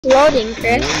Loading,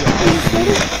 Chris.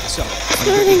 So,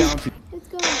 Loading. Let's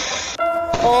go.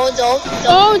 Oh, dope.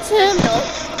 Oh, Tim. Dope.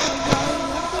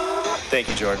 thank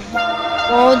you, Jordan.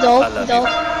 Oh, dope. I love Dope.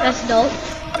 you. That's dope.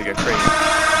 Like a crazy.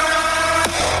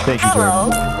 Thank you,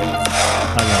 Jordan.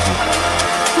 I love you.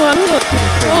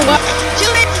 Oh, wow.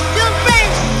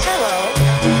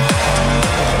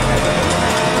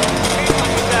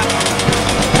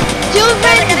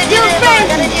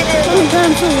 Oh, God,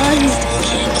 I'm so laggy.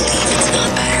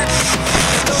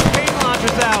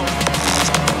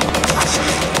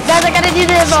 Guys, I gotta do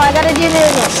this. I gotta do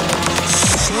this.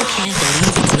 Still can't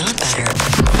believe it's not better.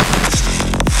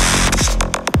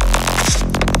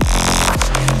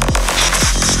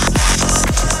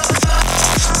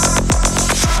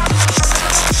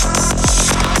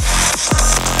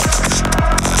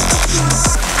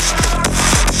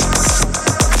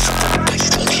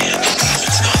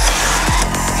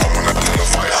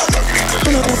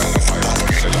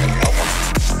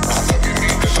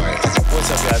 What's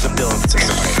up, guys? I'm Dillion Francis.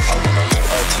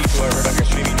 T4, I heard on your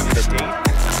stream you needed a date.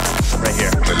 I'm right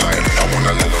here.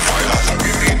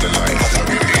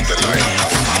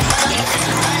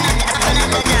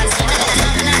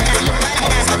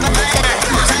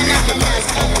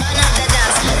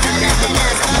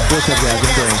 What's up, guys? I'm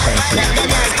Dillion Francis.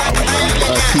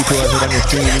 T4, I heard on your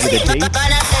stream you needed a date.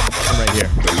 I'm right here.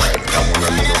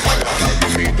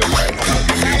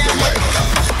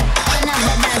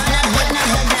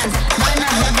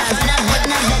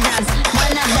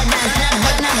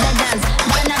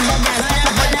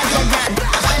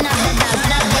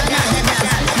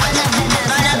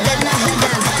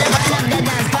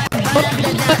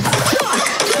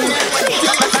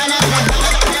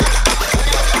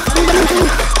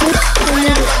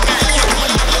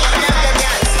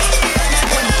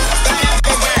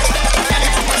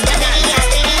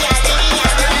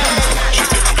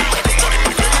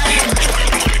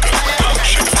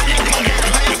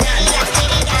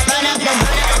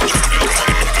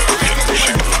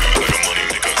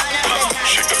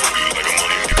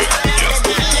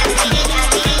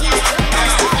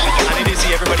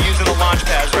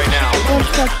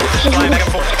 Flying back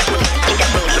and forth. Look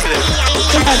at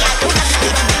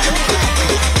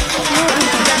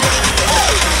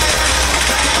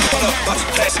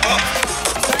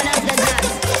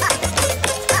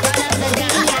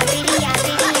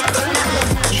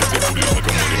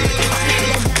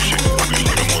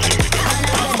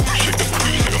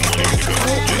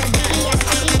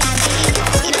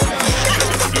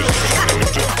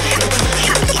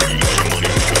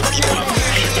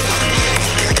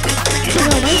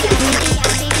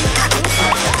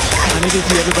I need to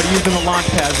see everybody using the launch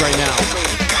pads right now.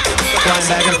 Flying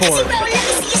back and forth.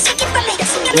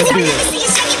 Let's do this.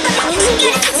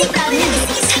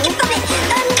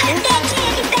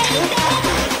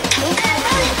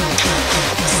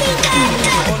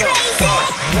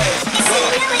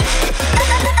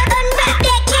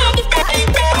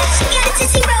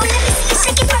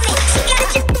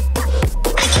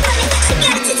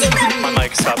 My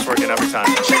mic stops working every time.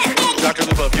 Dr.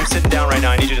 Lupo, if you're sitting down right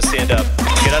now, I need you to stand up.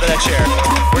 Get out of that chair.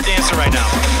 We're dancing right now.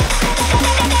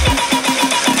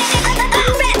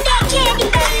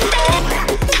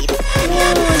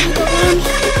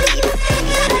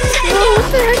 Oh,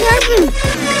 what the heck happened?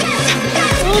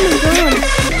 Oh, my God.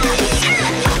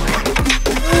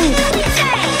 Oh,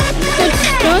 got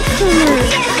stuck somewhere.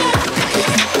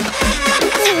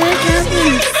 What the heck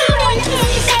happened?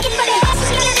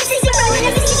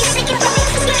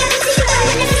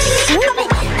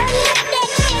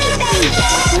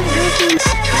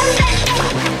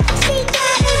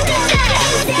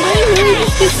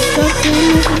 Get stuck in this.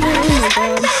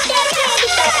 Oh my God.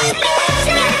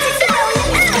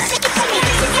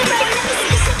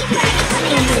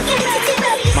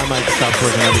 My mic stops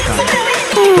working every time.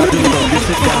 Dr. Lupo, if you're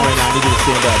sitting down right now, I need you to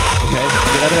stand up. Okay?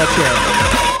 Get out of that chair.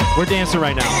 We're dancing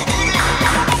right now.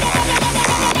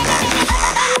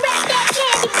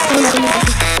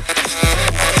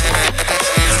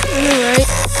 Alright.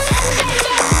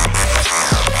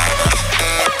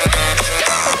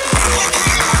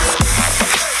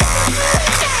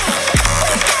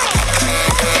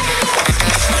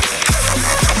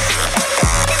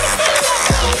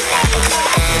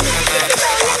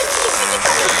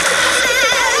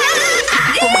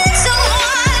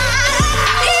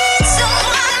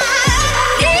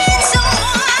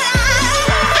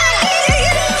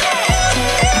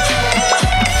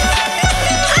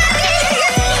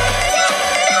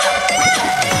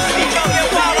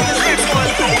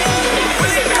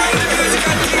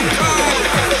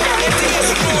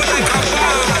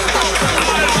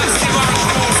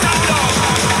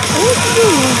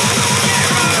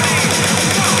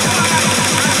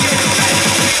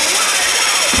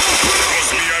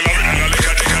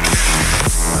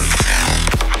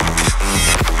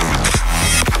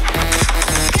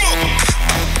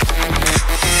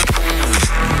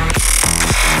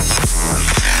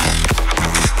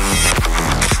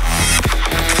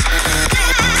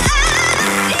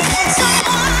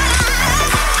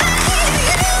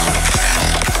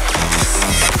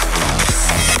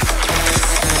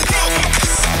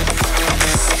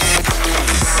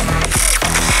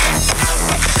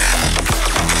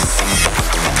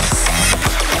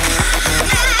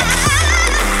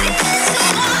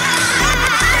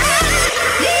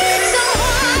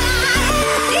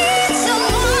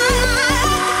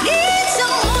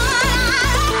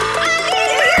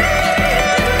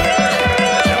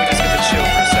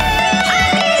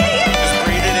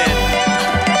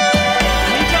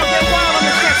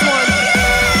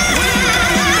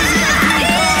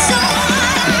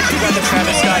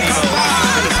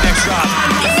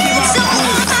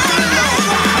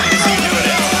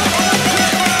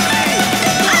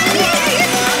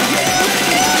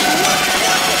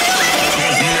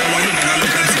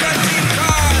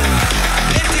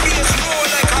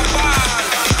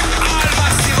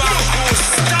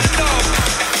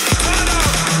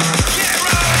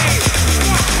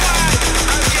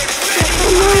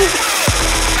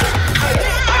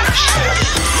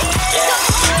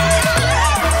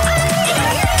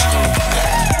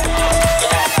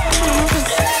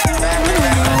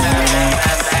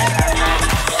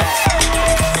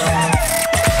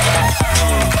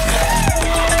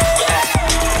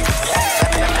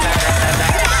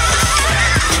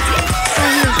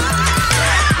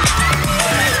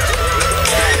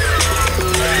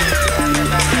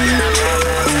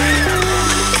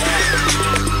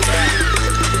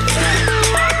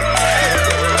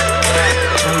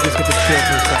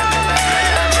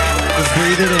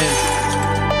 Breathe it in.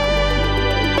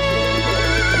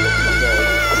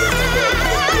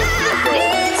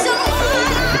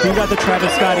 If you got the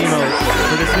Travis Scott emote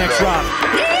for this next drop,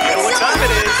 You know what time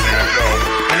it is?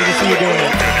 I need to see you doing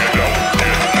it.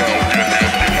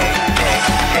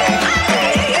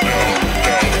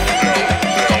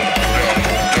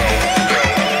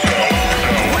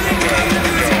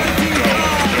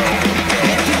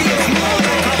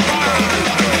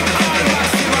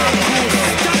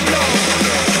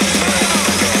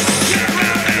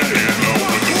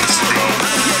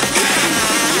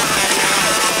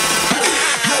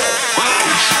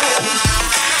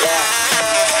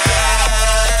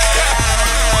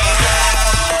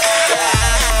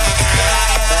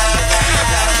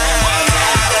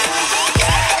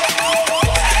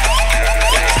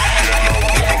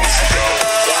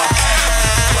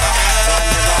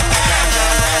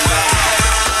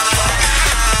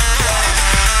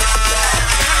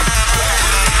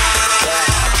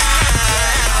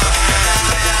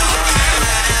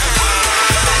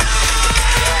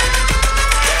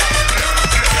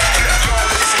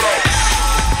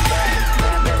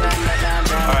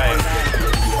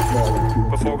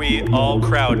 All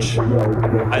crouch.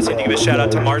 I just need to give a shout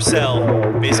out to Marcel.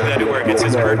 Basically, I do work. It's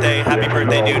his birthday. Happy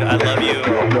birthday, dude. I love you. He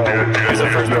was the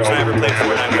first person I ever played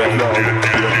Fortnite with. You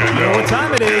know what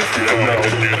time it is? We got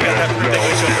that birthday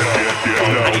wish over.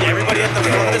 I need everybody at the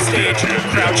front of the stage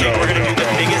crouching. We're going to do the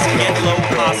biggest get low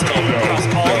possible across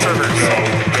all servers.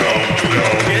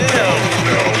 Get low.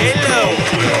 Get low.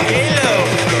 Get low.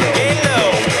 Get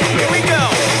low. Here we go.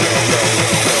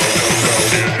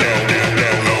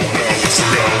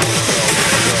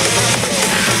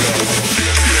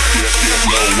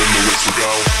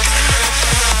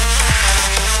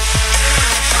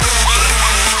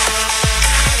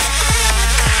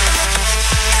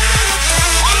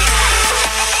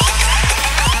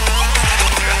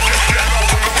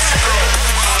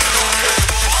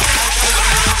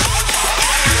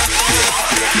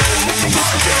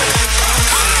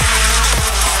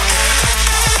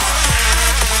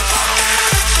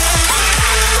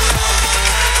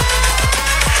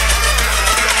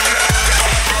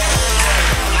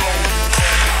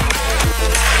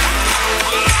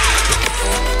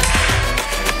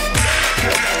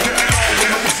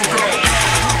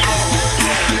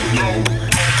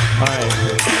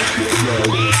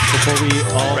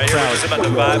 About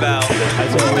to vibe out. I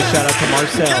just want to give a shout out to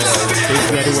Marcel.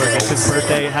 Basically, I do work. It's his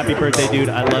birthday. Happy birthday, dude.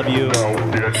 I love you.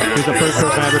 He was the first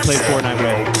person I ever played Fortnite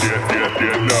with.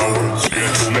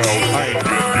 Alright,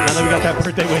 now that we got that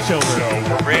birthday wish over,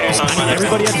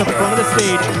 everybody at the front of the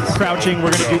stage, crouching.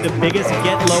 We're going to do the biggest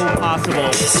get low possible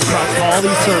across all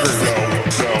these servers.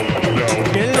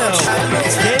 Get low.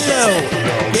 Get low.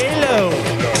 Get low.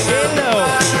 Get low.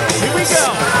 Here we go.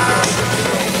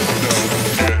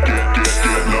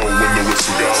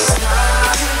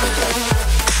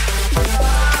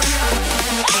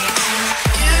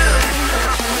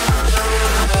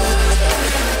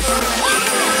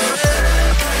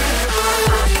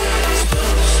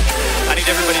 I need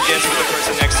everybody dancing with the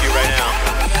person next to you right now.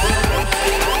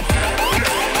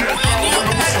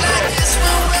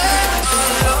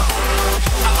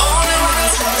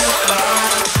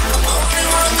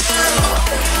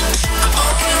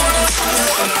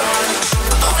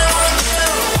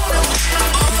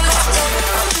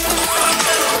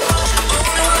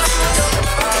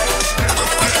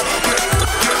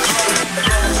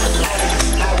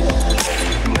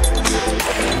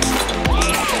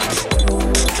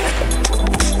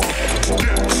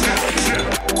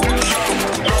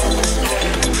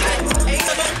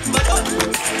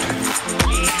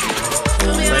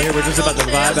 We're just about to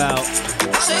vibe out.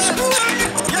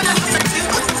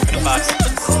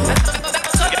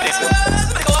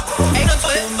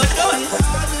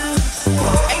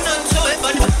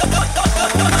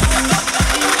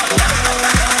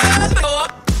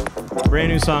 Brand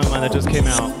new song of mine that just came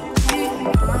out.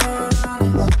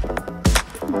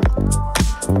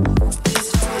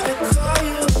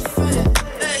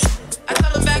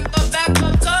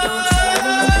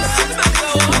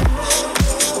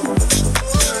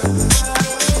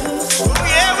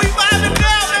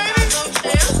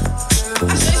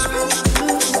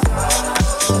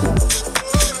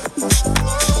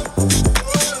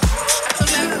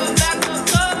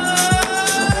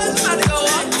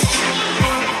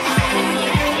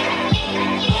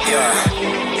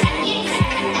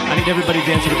 Everybody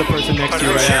dancing with the person next to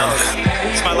you right now.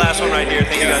 It's my last one right here.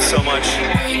 Thank you guys so much.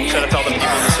 Shout out to all the people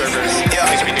on the servers.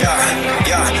 Thanks for being here.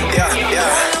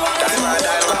 That's why I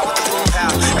died a lot with the boom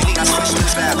pow. Everything I switched to the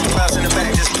snap. Clouds in the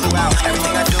back just blew out.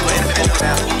 Everything I do, individual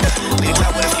now. We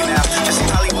cloud with a few now. Just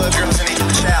some Hollywood girls in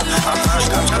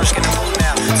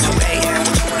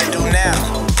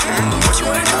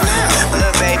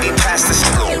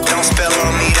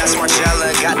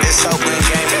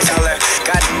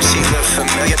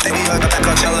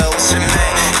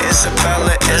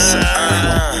Isabella, it's a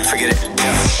forget it.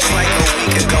 Like a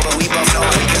week ago, but we both know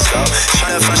we can go.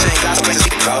 Tryna function, ain't got space to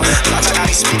go. Lots of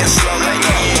be speaking slow like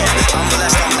I'm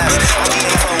blessed, I'm blessed. I'm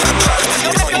getting phone, I'm trying to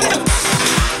get more.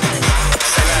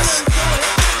 Say less.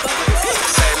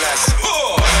 Say less.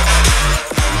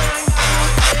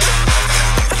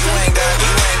 You ain't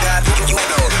got.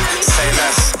 Say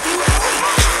less.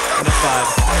 Number 5.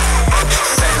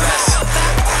 Say less.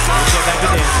 Let's get back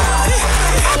to dancing.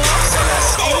 Say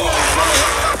less.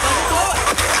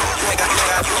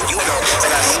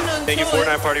 Thank you,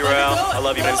 Fortnite Party Royale. I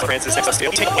love you, man. Francis. Next up,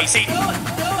 Steel. Take AC.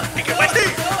 Thank you, Westy.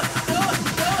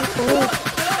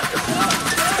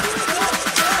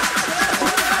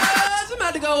 It's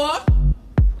about to go up.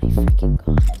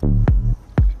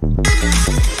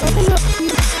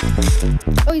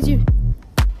 Oh, it's you.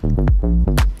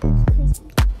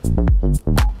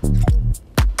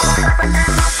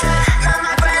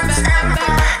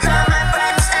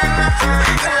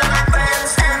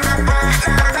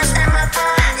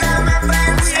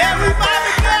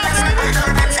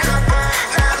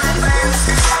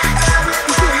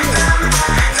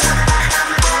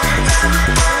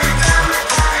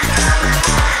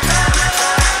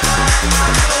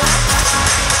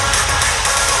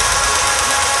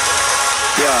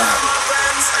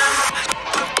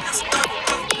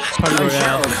 Party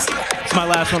Royale. It's my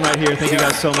last one right here. Thank you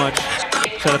guys so much.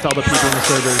 Shout out to all the people in the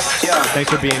servers.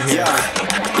 Thanks for being here.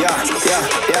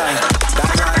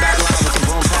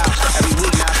 Every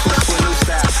week now, switch to a new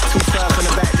style. 2 12 in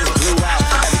the back, just blew out.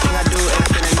 Everything I do,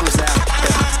 everything in news now.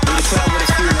 We the club with a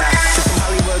few now. Just some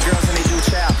Hollywood girls and they do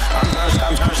chow.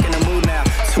 I'm drunk in the mood now.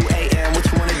 2 a.m., what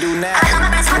you wanna do now?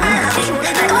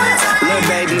 Little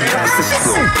baby, pass the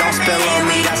scoop. Don't spill on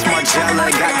me, that's Margella.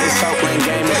 Got this Oakland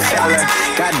game to tell her.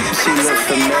 God, she look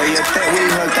familiar. Think we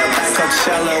hooked up at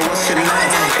Coachella. What's your name?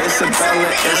 Isabella,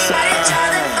 it's a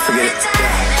forget it.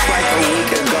 Like a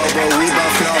week ago, but we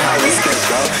both know how weekends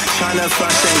go. Tryna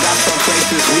function, got some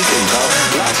places we can go.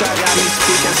 Watch, I got me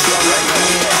speaking slow like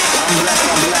I'm blessed,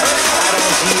 I'm blessed. I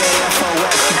don't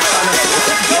GAFOS.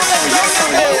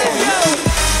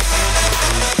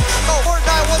 Oh,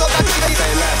 Fortnite, what up, baby?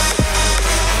 Say less.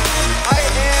 I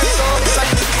am so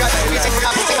excited to you guys are music for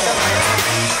having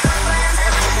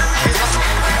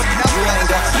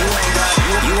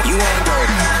You ain't good.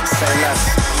 Say less.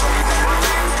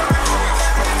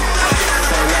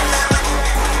 Say less.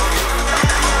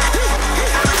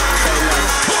 Say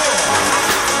less.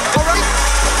 alright.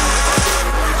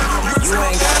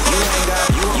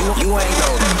 You ain't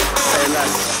good. Say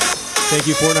less. Thank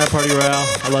you, Fortnite Party Royale.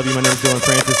 I love you. My name's Dillion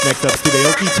Francis. Next up, Steve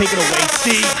Aoki. Take it away,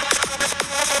 Steve.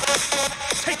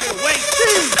 Take it away,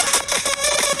 Steve.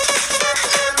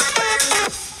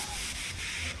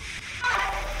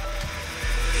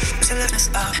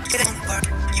 Get in work,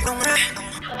 you don't wanna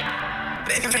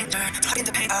baby, rain turn, talking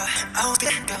to pain, I hope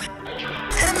it going.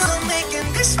 And I'm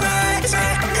making this right, it's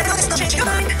right. I know there's no change in your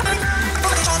mind. I'm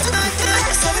gonna try tonight,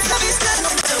 so it's not be still,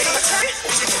 nothing to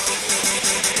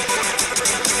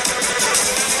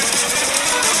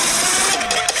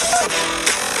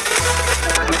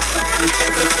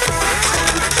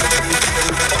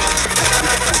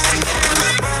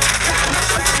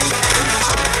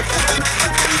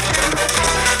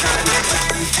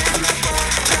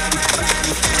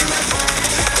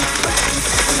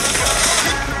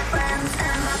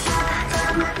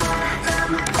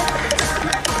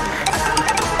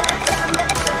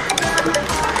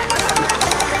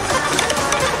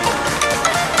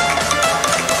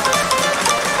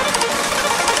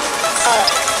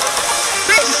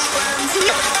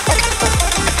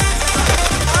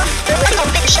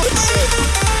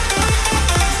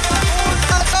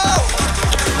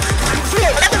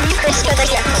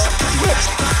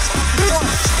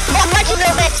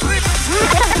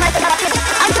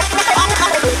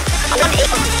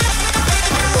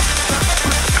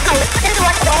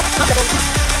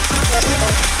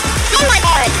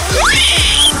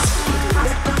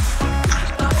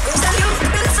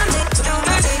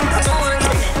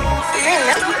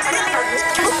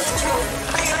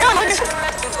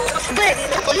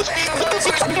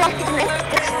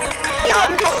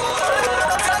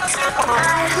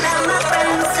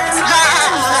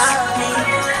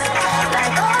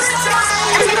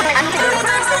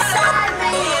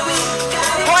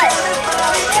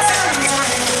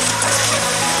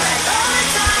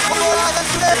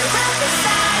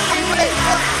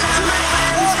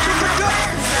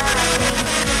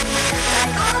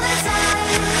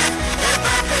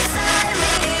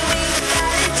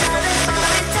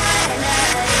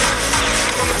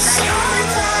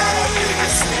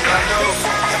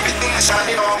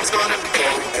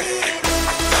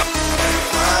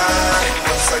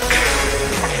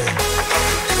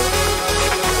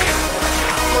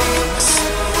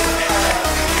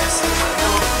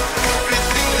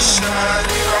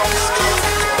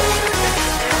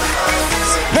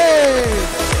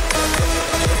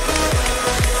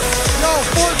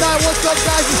Alright, what's up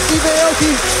guys? It's Steve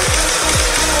Aoki.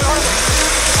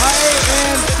 I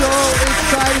am so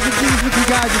excited to do this with you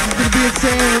guys. This is going to be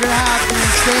insane. We're going to have an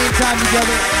insane time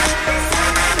together.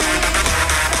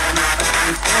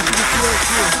 I want you to feel it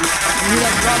too. You hear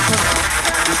that drum from it?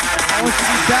 I want you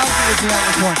to be bouncing with me on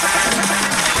this one.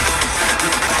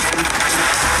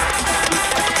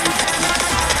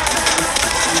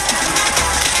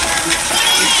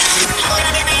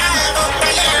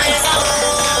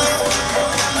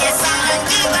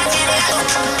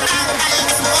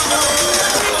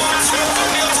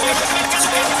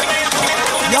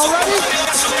 Y'all ready?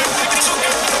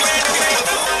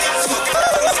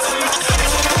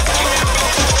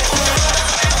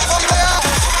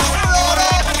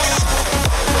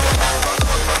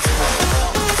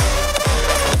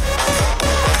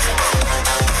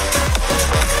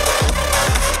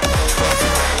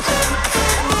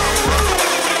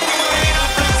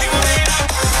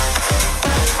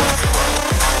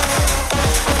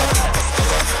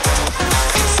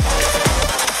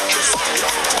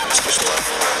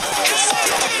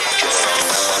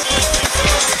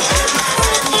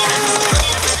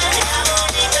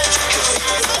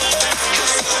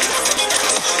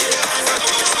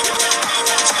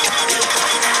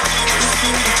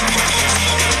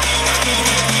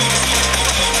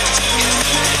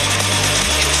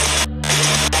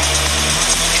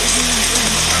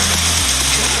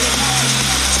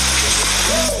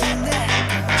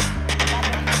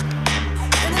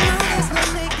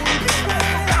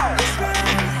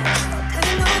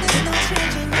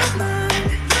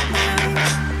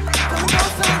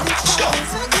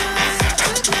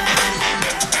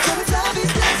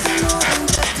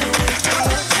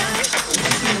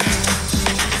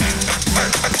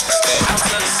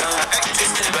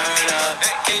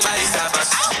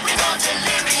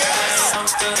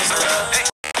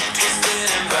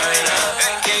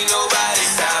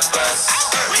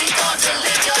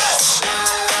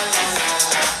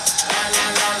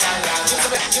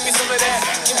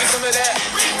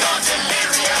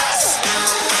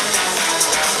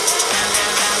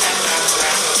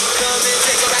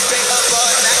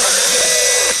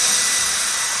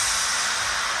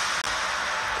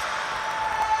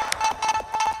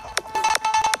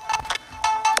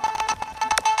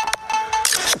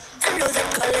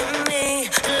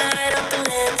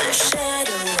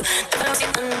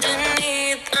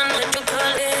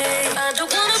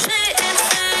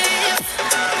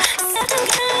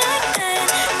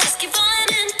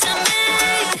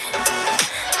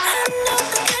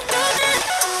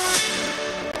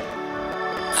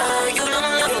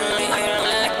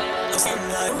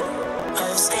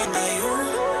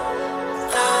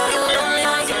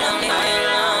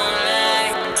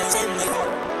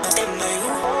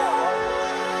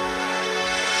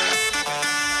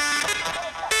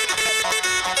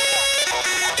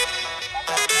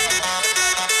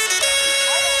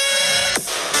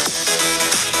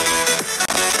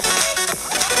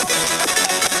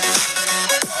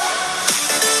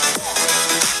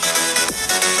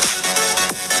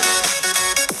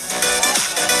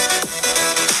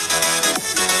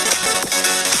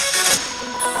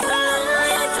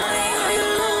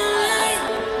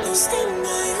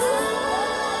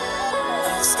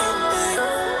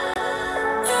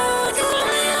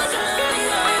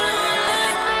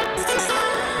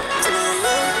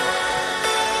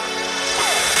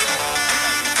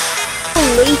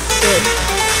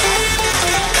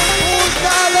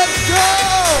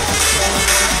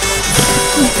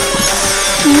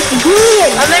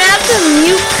 Dillion, I'm gonna have to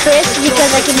mute Chris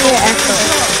because I can hear echo.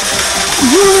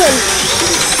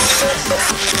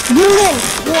 Dillion,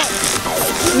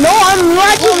 no, I'm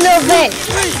watching the event.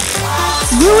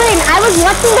 Dillion, I was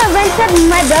watching the event at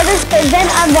my brother's event.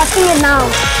 I'm watching it now.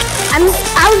 I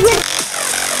was with.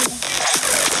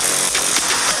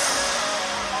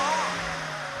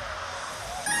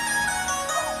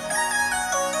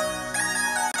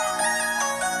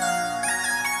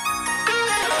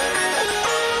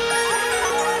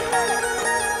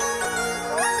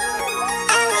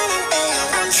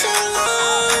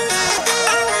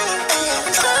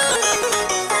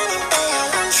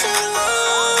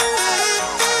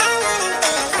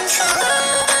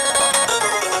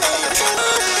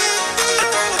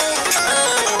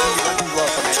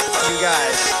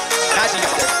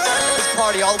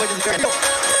 All the way to the ground.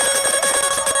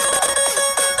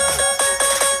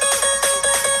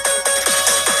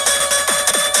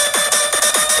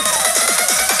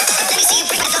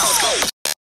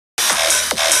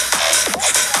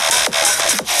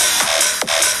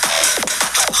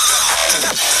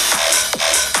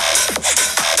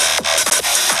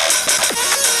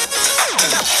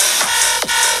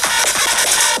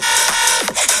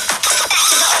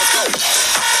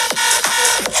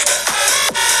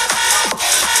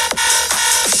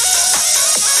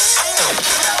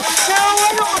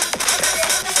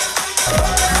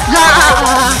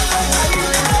 I'm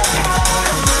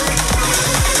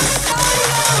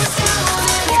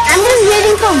just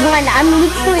waiting for one. I'm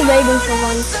literally waiting for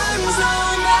one.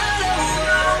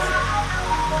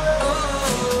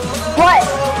 What?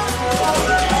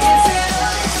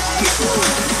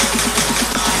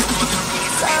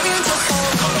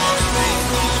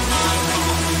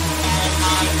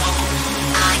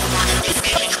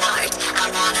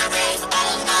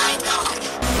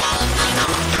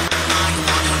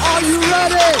 Are you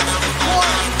ready?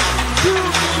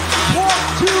 1,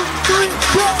 2, 3,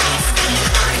 go!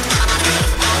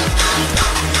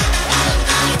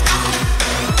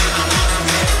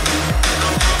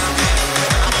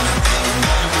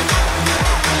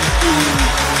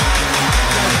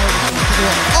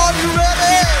 Are you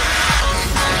ready?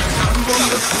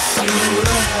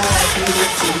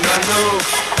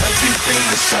 Everything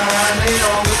is shining,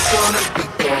 always gonna be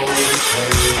gold.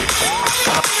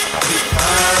 I'll be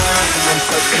fine once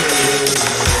I get it.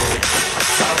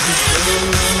 I'll be good.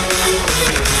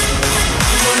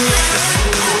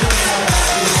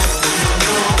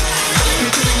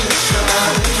 Everything is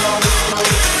shining, always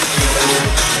gonna be gold.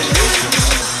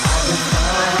 I'll be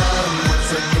fine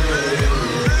once I get it.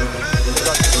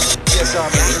 Yes,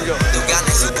 I'm here we go. 누가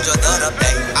내 수저 더럽대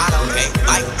I don't pay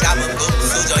마이크 잡은 국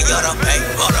수저 여러 배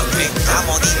버럭해 잠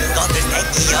못 있는 것들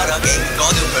새끼 여러 개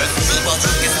거듭을 씹어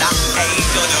죽겠다 에이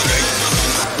거듭을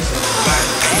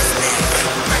말베스네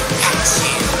같이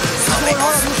선배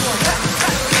같이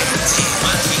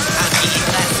만지 한기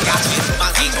let's 같이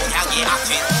만지 종향이 악취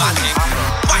만지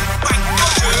왈왈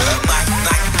거주 말말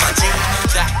만지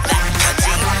락락 만지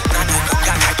나는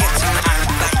건강하겠지만 I'm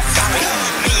like sorry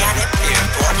미안해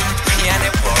billboard 미안해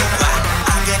worldwide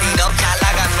아들이 너무 잘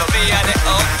나가서 미안해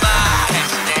오빠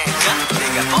내가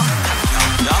네가 못하면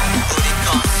너 우리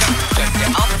컨셉 절대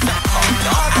없어 hold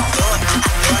on I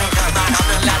do it 너만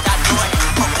없는 라다 do it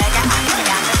내가 아니면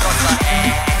안 되고서 해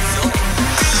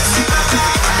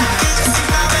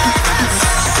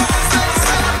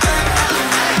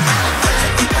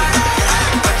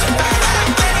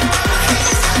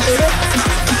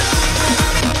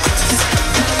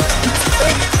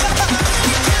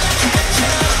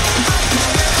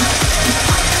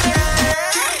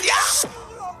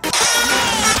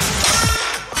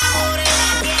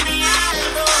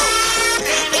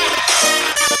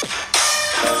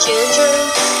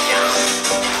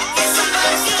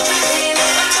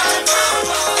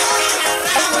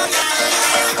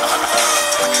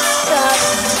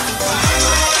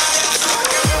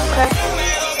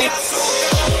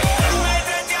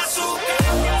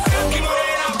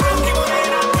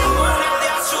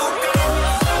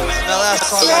That last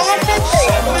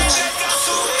song.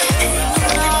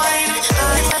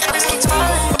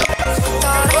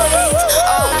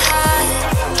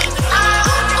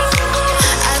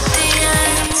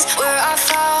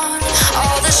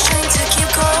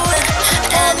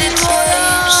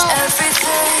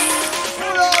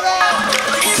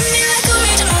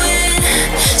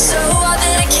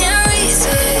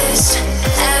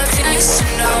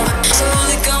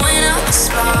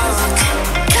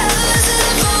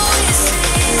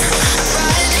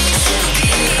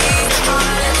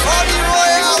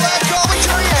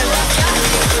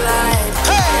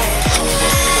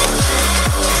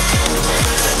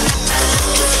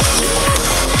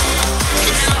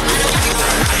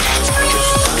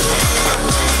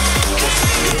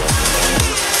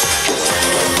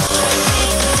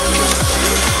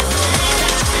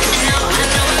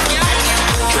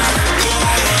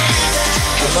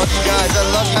 I love you guys. I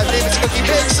love you. My name is Cookie.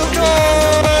 Make some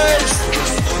noise!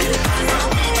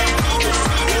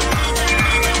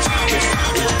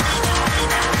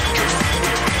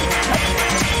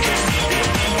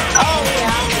 Oh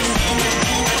yeah.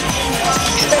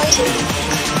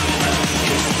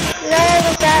 No,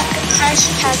 with that, I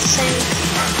should have the same.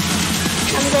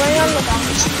 I'm going on the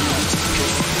box.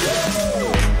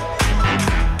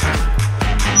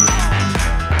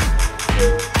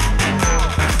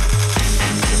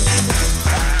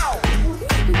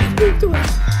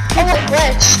 Oh, it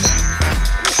glitched.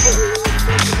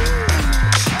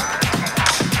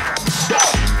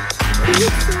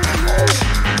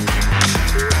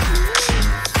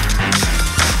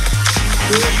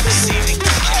 Receiving, can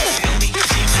you feel me?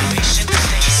 The information that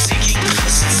you're seeking,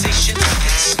 the sensation that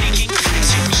is sneaking,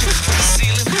 it's reaching for the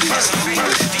ceiling, it's free, the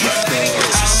exciting,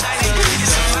 it's exciting,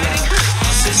 it's inviting,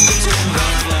 all systems go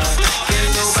round,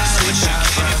 getting no rest, which I'm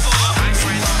here for. Hi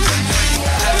friend, hi friend,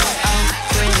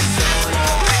 systems go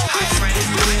round,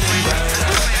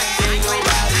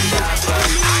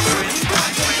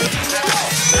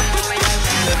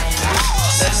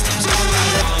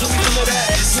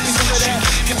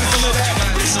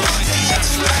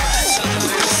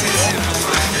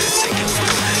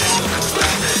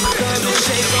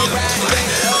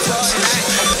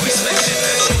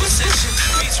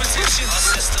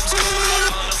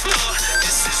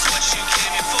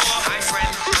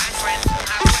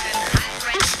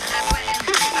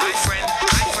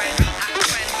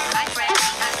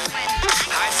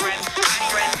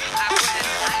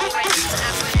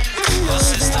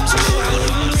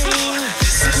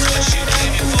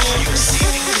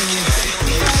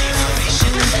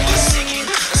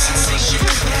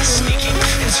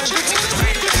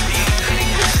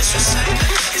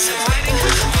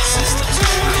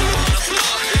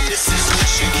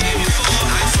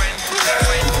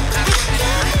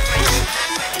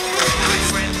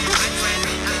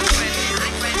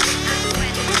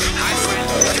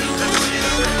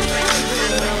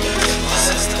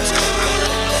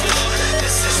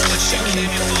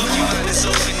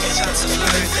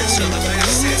 Wait,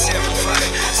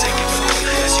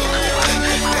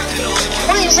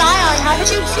 Zion, how did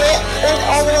you get like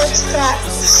all the way to that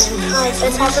the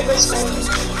top of the screen?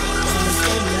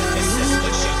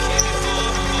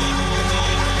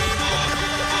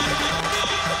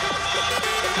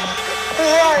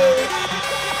 Where are you?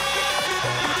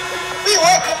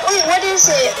 Wait, what is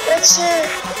it? What's your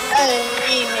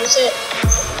name? Is it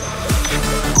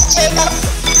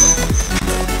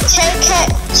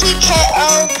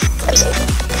TKO?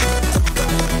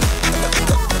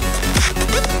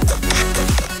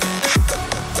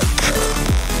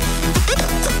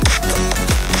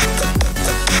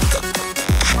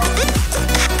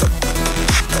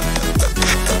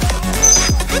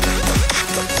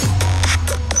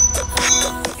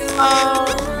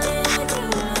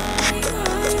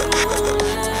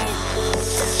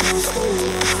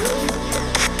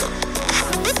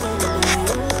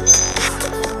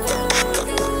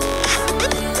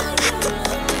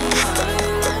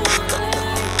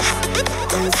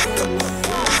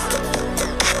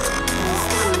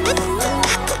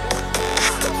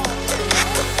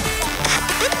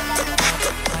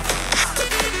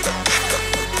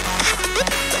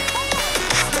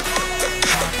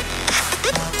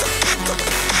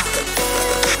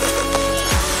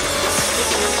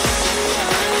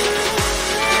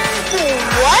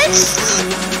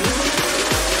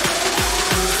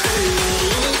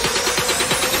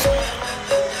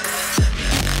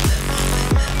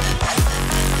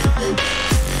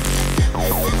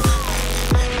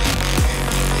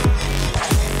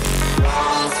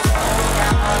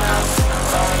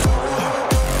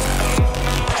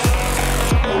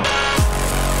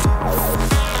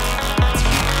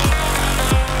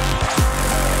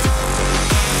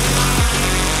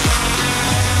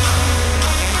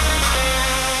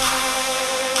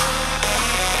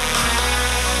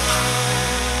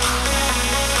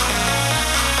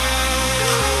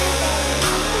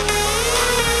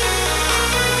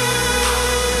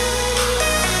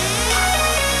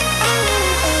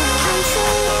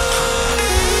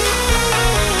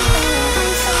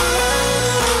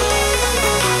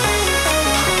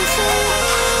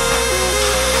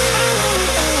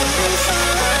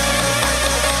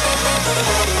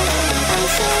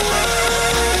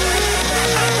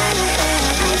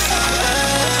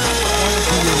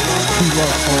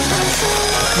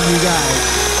 You guys,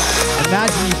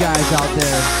 imagine you guys out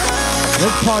there.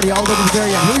 Let's party all the way to the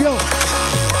very end. Here we go.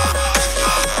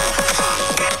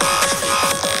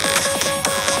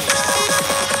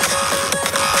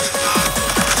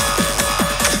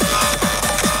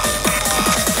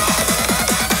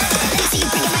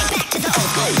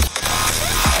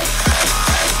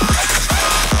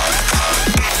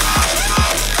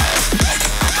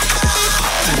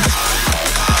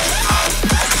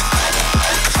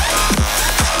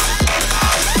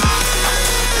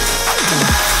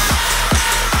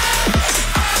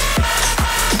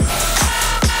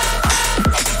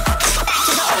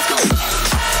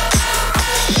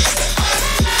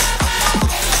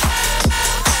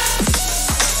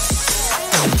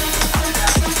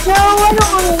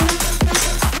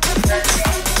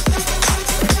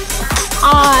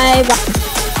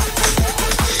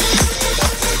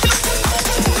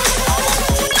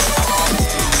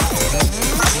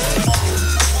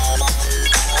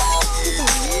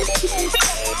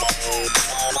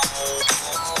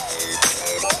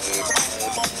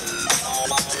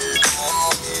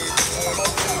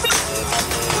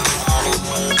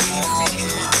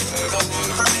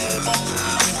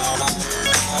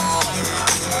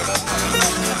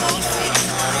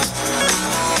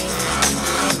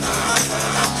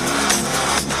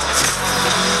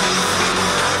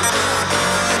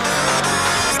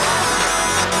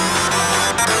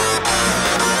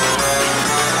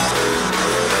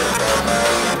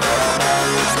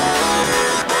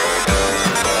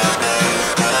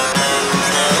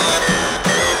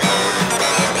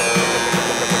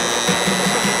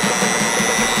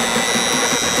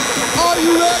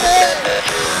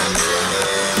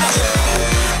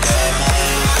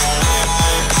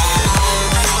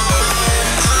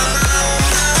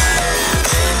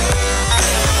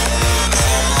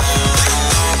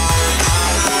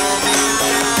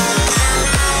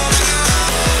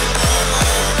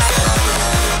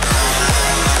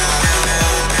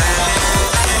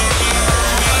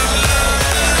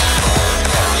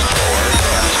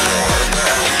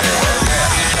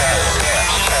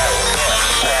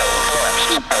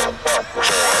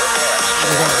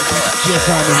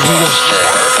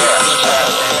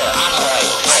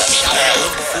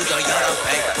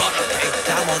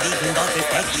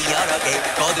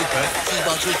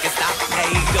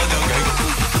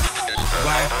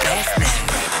 last night.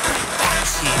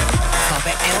 Got you, 섭외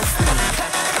else.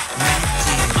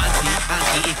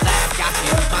 만지 이따가지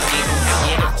만지 공항에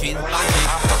아쥔 만지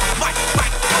막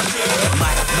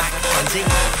건지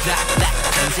락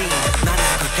건지 나는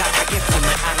그가 하겠지만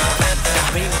I'm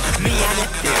미안해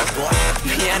dear boy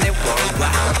미안해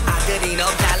worldwide 아들이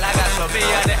너무 잘 나가서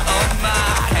미안해 엄마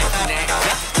대신에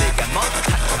네가 못할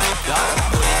거야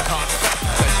우리 콘서트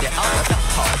절대 없어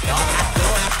hold on I do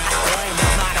it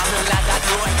너말 없는 라자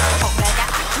do it 내가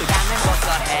아프다는 것도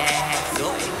해 do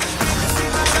it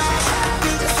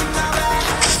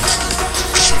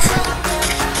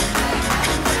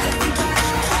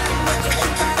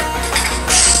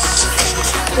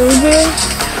Dillion.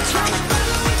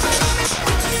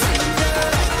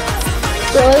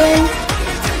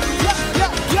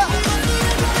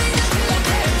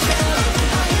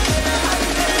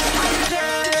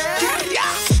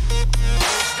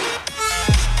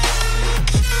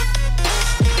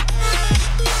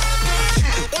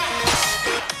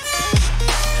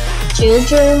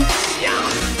 Juju.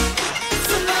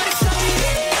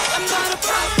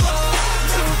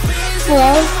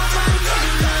 Hello.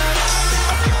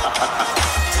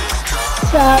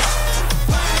 What's up?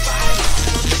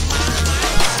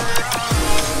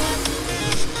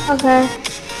 Okay.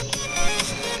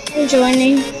 I'm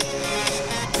joining.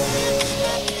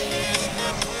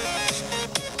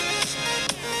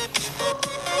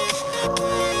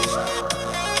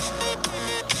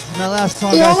 My last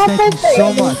song, guys, thank you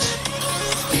so much.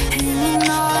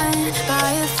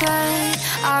 By a thread,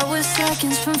 I was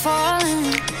seconds from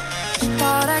falling.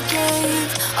 Thought I gave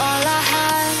all I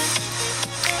had.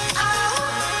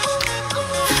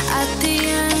 At the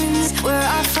end, where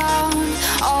I found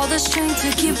all the strength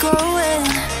to keep going,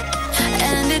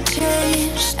 and it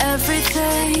changed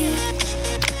everything.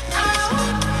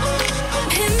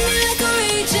 Hit me like a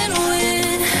raging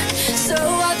wind, so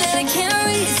hard that I can't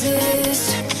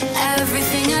resist.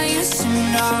 Everything I used to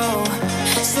know,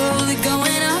 slowly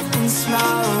going up in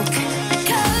smoke.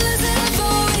 Colors that I've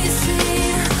always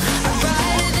seen are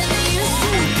brighter than they used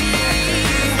to be.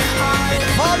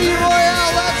 Party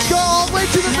Royale, let's go all the way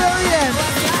to the very end.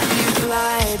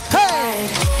 Hey!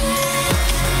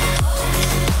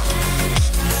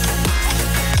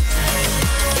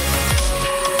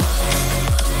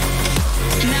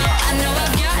 Now I know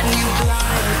I've gotten you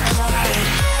blind.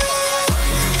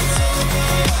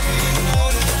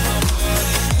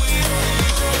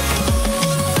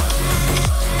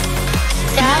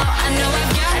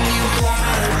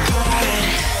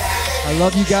 I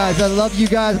love you guys. I love you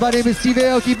guys. My name is Steve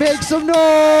Aoki. Make some noise!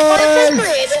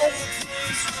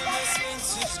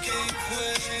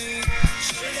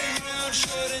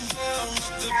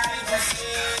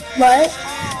 What?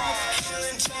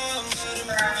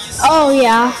 Oh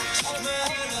yeah.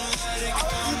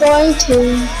 I'm going to.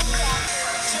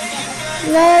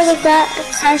 No, look at that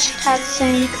hashtag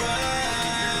sync.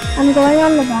 I'm going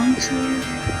on the wrong side.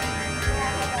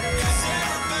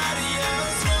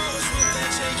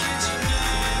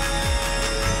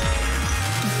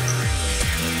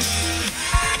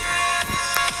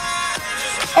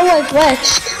 Oh, I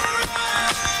glitched.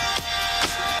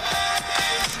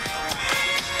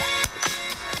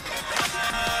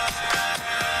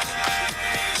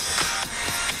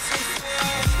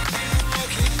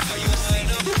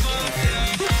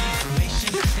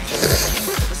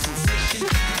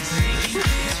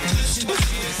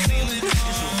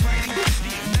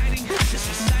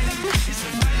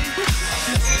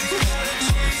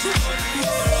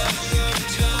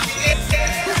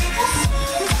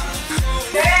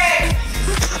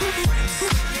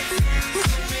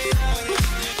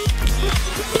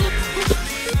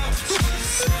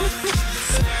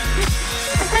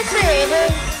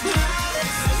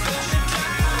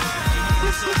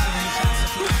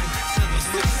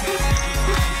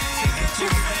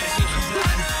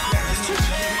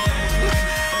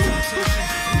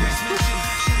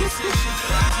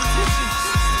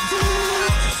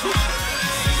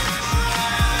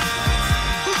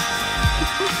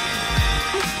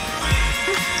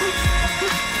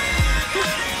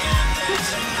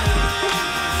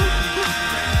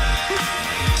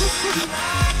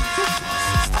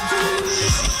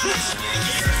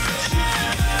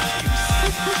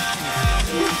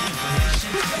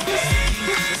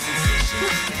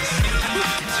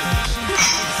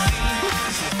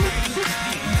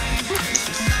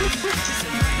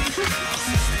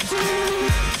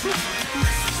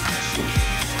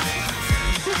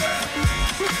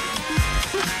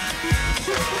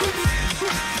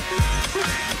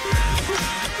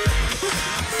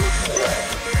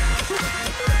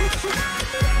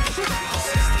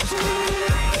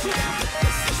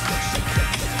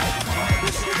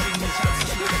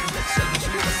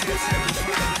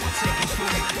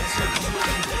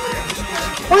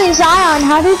 Wait, Zion,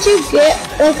 how did you get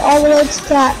like all of those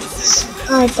stats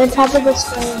at the top of the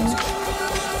screen?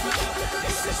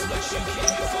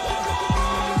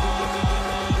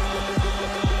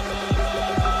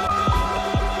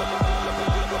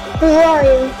 Who are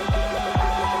you?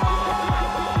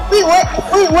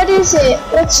 Wait, what is it?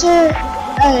 What's your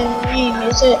name?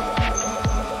 Is it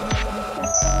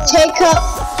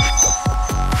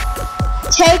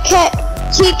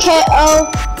TKO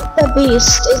the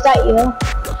Beast? Is that you?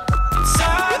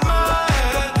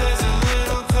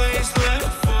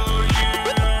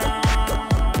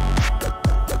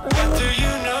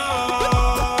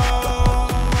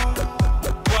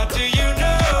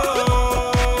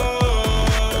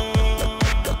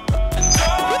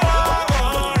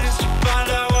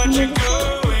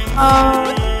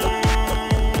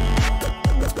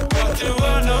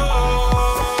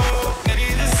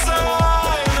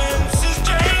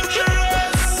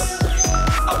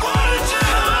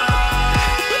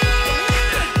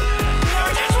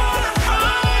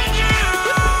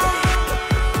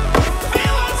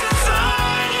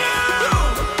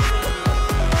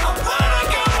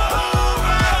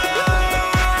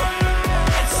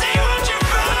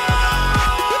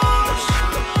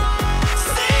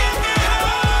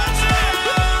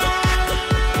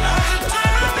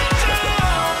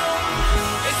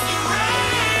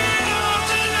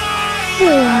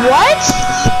 What?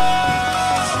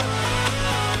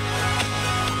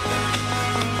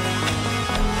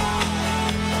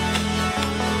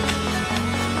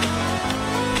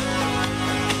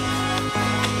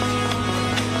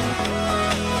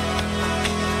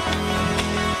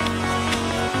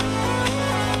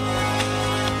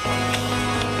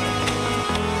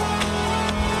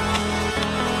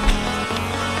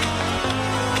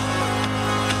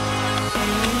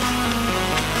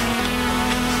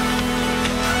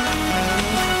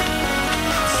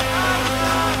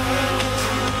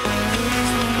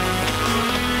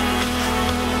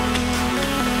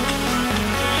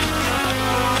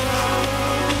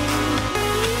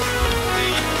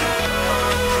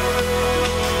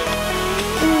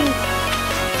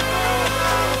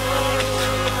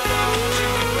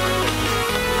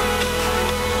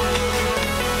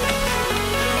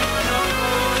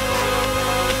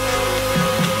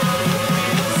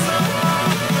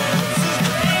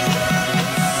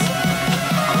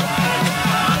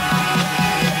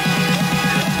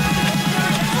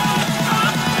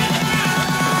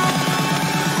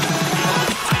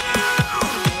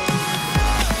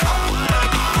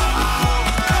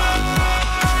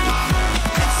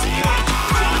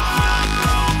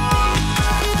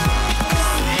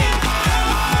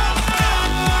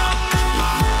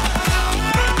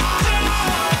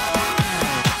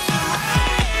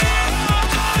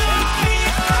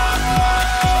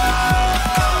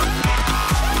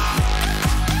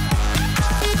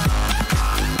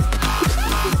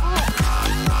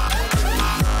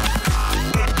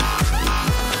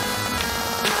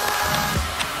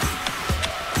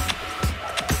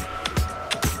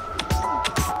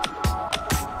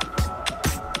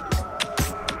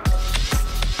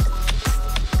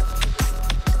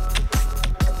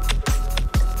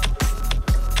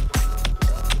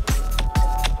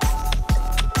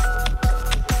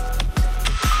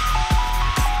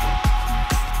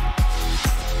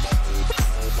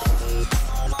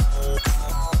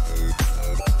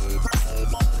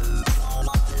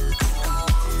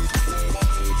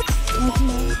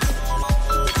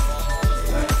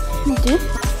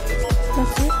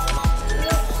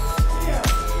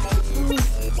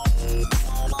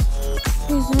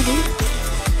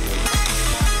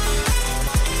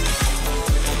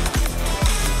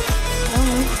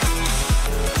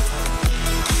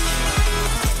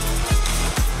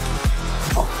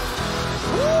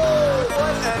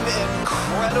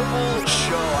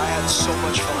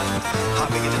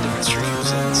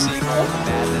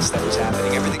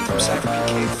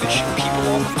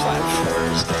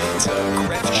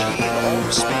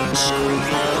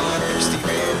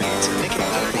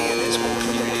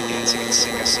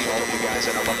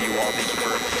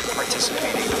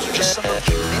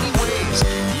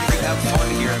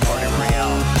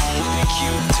 Thank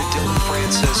you to Dillion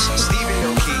Francis, Steve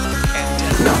Aoki, and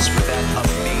deadmau5 for that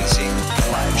amazing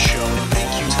live show. And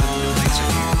thank you to the millions of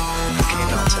you who came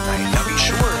out tonight. Now be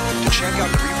sure to check out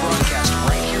the rebroadcast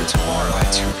right here tomorrow at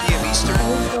 2 p.m. Eastern,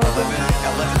 11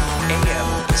 a.m.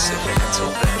 Pacific. Until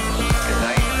then, good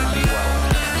night and be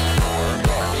well.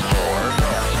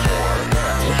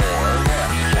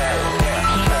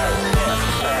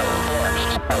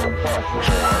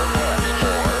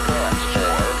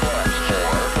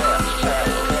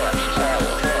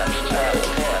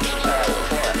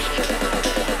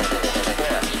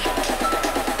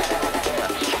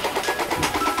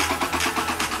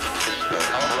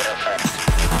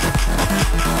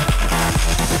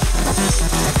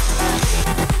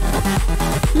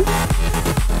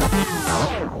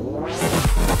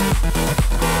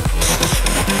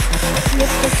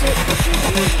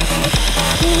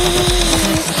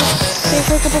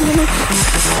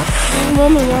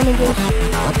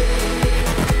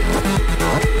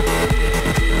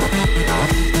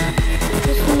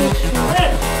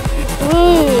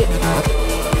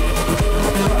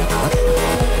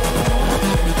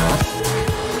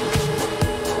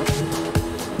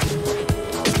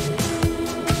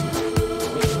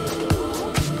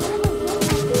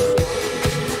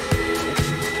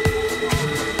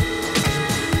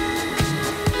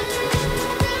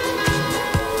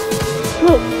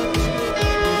 Look.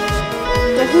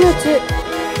 I think that's it.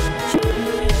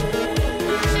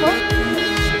 What?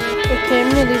 Okay, I'm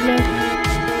gonna leave now.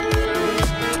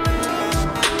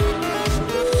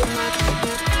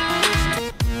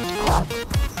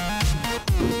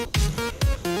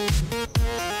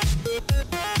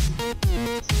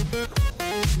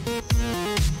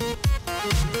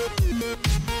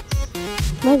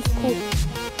 Nice take.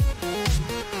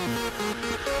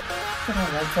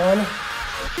 That's on.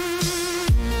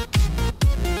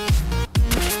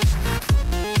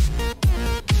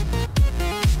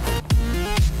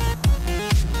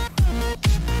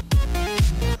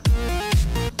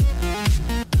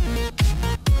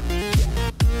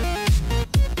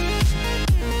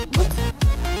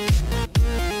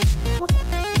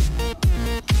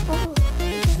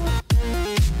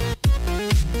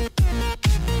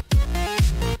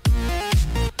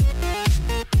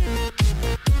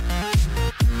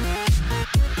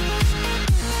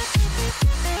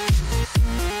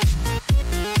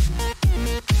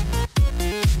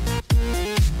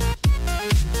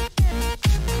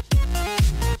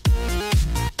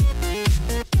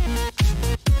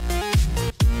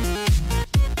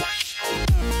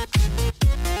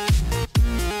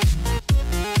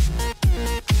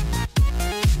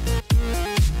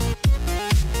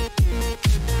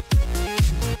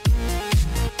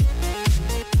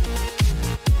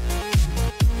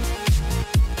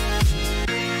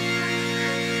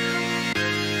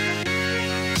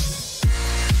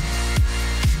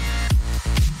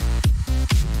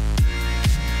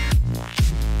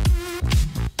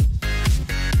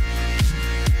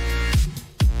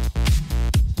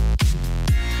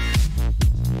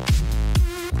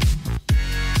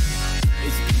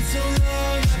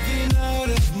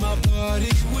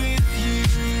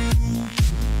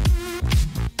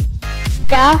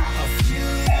 Yeah.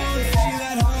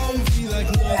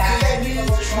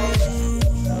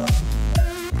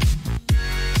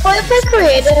 What if they're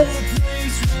creative?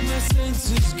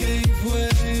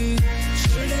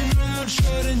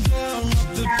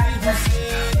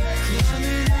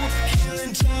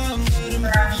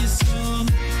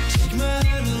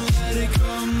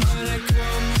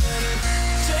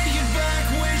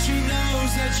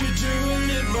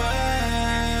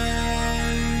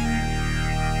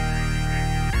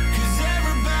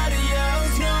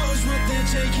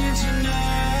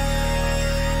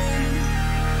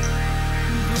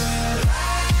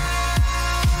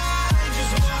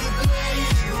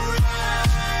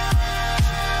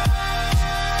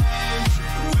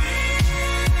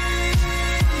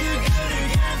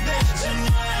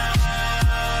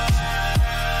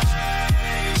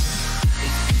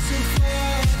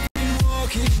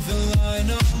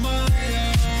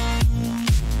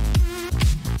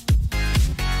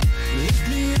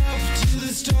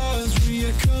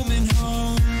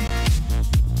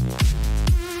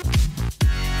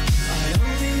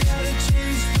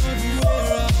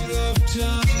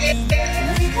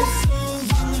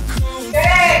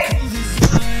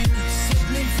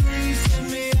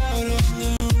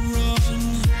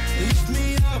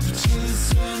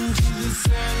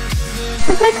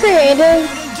 Is that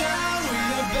creative?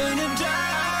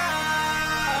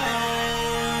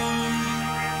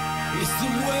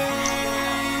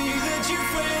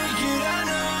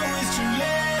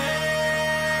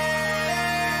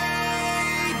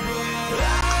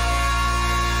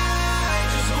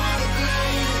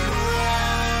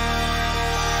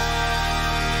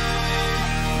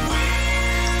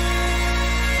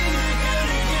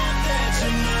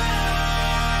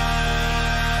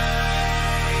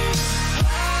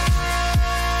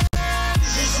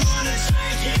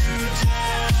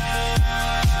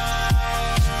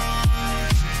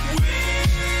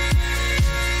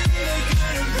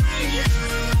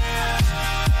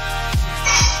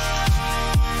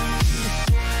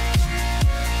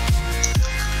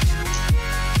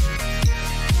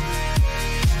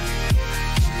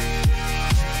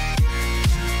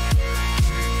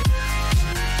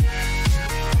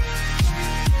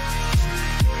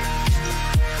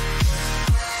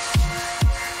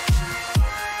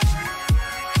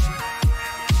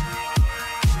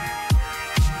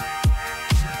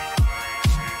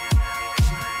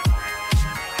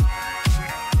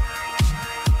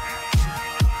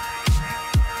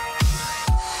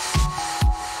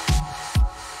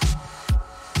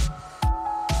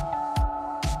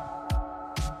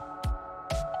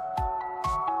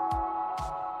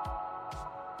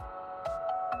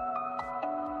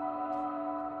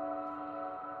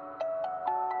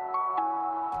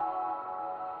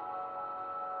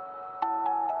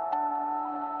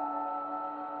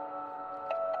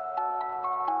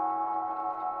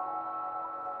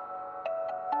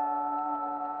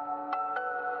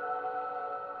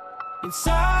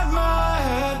 Inside my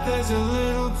head there's a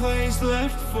little place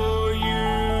left for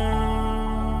you.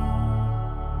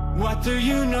 What do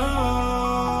you know?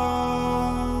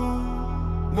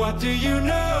 What do you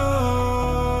know?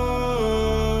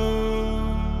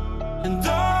 And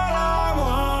all I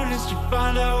want is to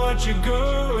find out what you're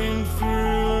going through.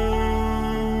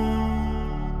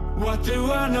 What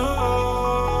do I know?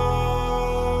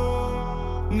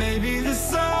 Maybe the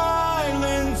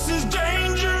silence is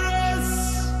dangerous.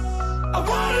 I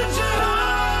wanted to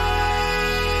hide,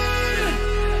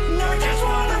 and I just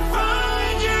wanna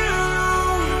find you.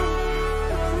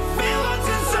 Feel what's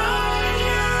inside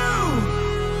you.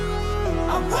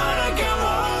 I wanna come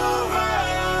over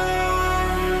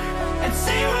and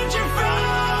see what you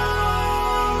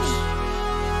found.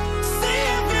 See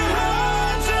if you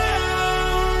heard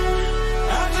down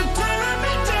after tearing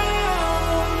me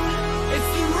down. It's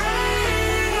the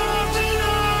rain of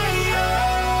denial.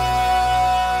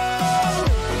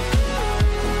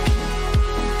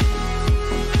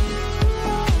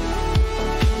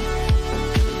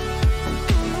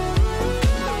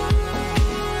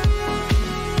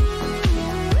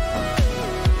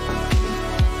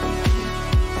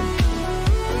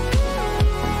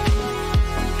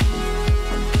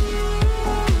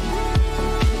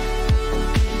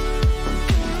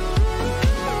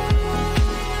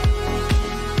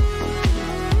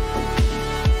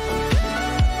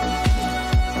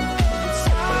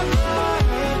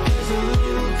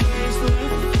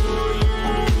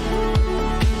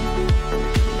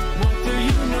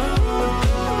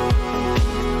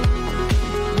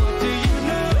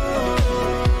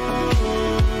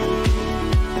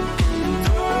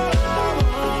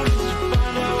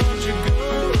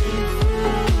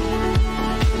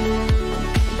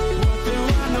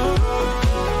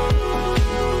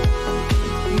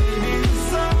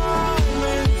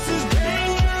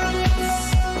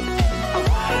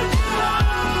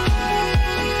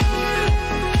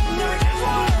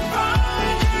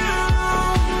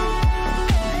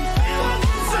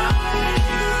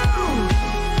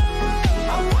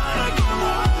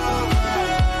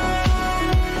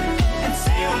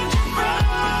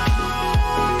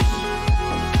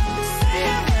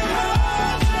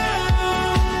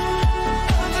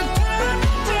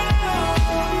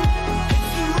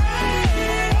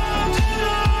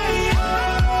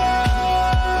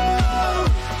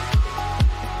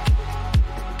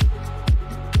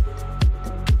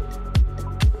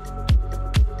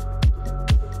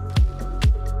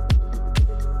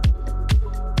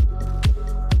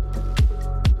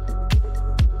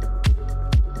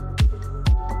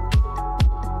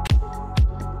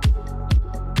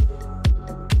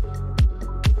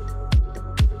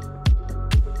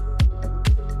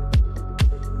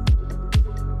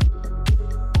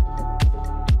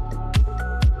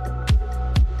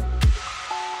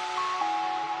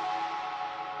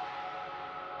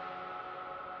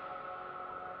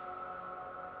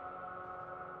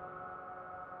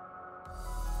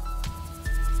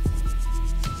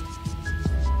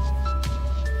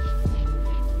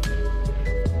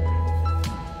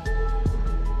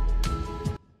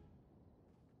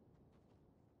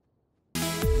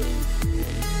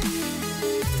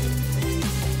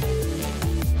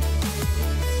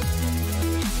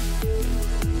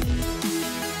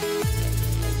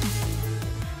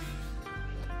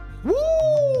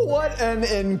 What an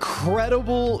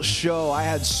incredible show. I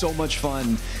had so much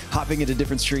fun hopping into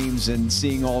different streams and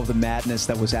seeing all of the madness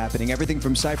that was happening. Everything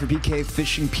from Cypher PK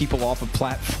fishing people off of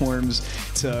platforms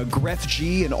to Gref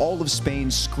G and all of Spain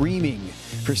screaming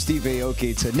for Steve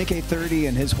Aoki to Nick A30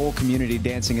 and his whole community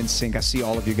dancing in sync. I see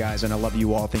all of you guys and I love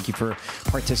you all. Thank you for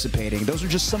participating. Those are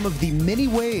just some of the many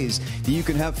ways that you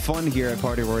can have fun here at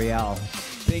Party Royale.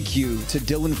 Thank you to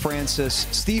Dillion Francis,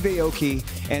 Steve Aoki,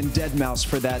 and deadmau5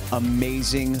 for that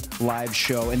amazing live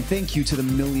show. And thank you to the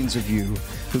millions of you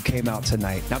who came out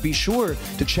tonight. Now be sure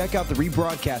to check out the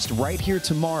rebroadcast right here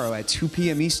tomorrow at 2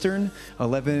 p.m. Eastern,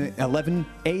 11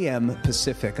 a.m.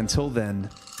 Pacific. Until then,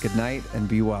 good night and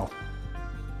be well.